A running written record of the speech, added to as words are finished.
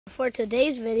For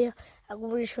today's video, I'm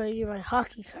going to be showing you my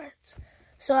hockey cards.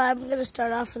 So I'm going to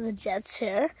start off with the Jets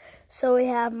here. So we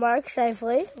have Mark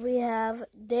Scheifele. We have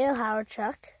Dale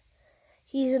Hawerchuk.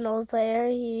 He's an old player.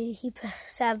 He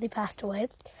sadly passed away.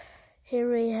 Here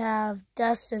we have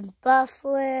Dustin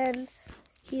Byfuglien.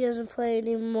 He doesn't play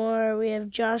anymore. We have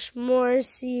Josh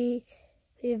Morrissey.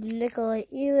 We have Nikolai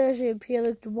Ehlers. We have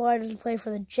Pierre-Luc Dubois. He doesn't play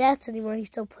for the Jets anymore. He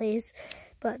still plays,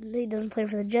 but he doesn't play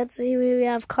for the Jets. Here we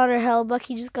have Connor Hellebuyck.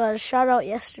 He just got a shutout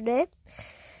yesterday.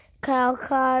 Kyle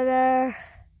Connor.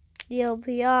 Neil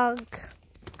Pionk.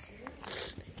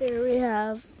 Here we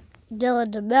have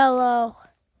Dylan DeMello.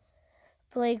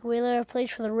 Blake Wheeler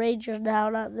plays for the Rangers now,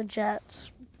 not the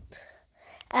Jets.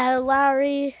 Adam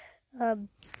Lowry.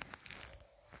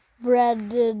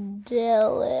 Brendan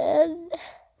Dillon.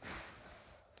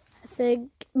 I think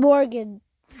Morgan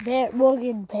Barrett,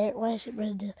 why is it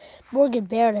Brendan Dillon? Morgan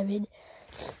Barrett, I mean.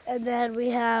 And then we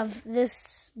have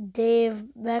this Dave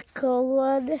Meckel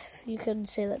one. If you can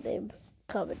say that name,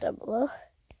 comment down below.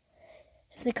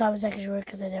 If the comment section works,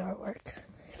 because it never works.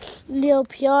 Neil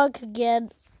Pionk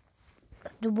again.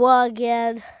 Dubois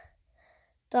again.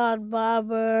 Don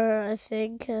Barber, I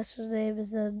think that's his name,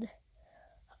 is in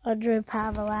Andre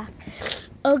Pavelak.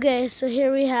 Okay, so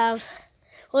here we have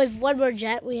one more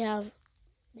Jet. We have,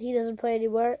 he doesn't play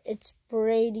anymore. It's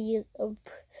Brian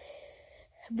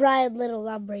Little,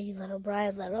 not Brady Little,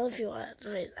 Brian Little, if you want to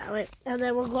read it that way. And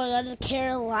then we're going on to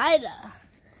Carolina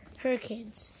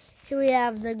Hurricanes. Here we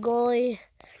have the goalie,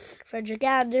 Frederik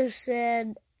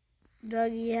Andersen,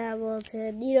 Dougie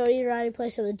Hamilton. You know, he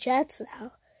plays for the Jets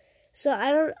now. So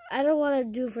I don't want to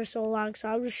do for so long, so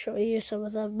I'm just showing you some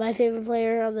of them. My favorite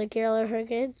player on the Carolina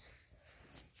Hurricanes.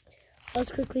 Let's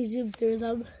quickly zoom through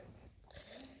them.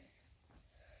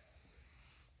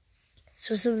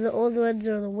 So some of the old ones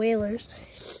are the Whalers.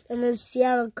 And then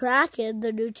Seattle Kraken,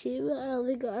 the new team.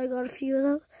 I got a few of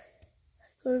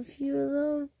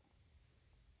them.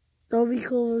 Don't be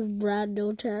cool with Brad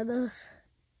Notana.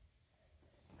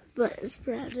 But it's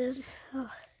Brandon. Oh.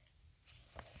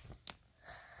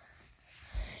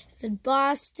 The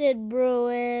Boston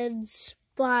Bruins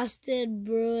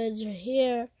are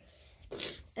here.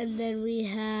 And then we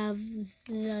have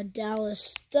the Dallas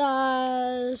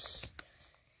Stars.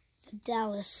 The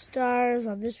Dallas Stars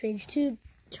on this page too.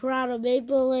 Toronto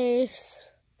Maple Leafs.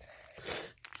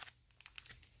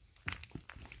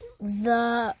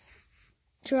 The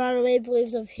Toronto Maple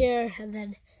Leafs up here. And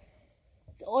then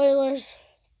the Oilers.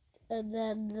 And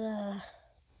then the,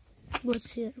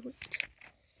 what's here?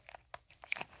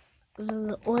 Then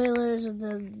the Oilers, and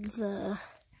then the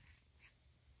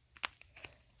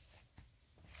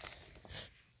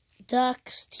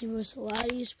Ducks. Timo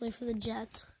Solari used to play for the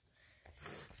Jets.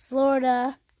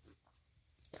 Florida.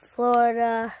 What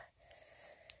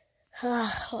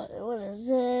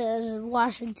is it?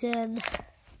 Washington.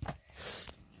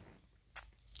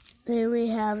 Then we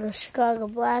have the Chicago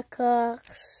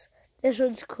Blackhawks. This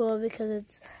one's cool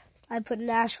because I put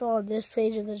Nashville on this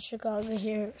page and then Chicago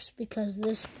here because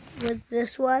with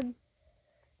this one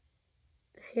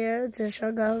here, it's a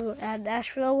Chicago and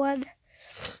Nashville one.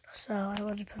 So I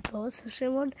want to put both the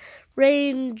same one.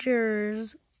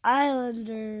 Rangers,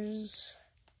 Islanders,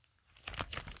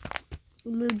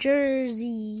 New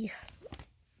Jersey,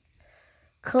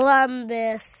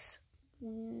 Columbus,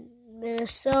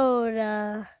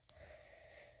 Minnesota,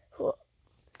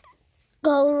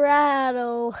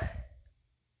 Colorado,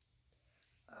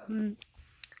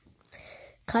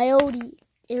 Coyote,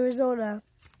 Arizona,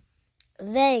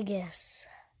 Vegas,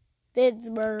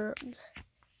 Pittsburgh.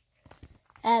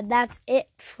 And that's it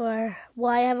for,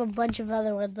 well, I have a bunch of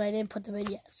other ones, but I didn't put them in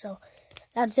yet. So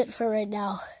that's it for right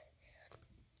now.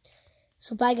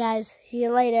 So bye, guys. See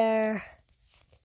you later.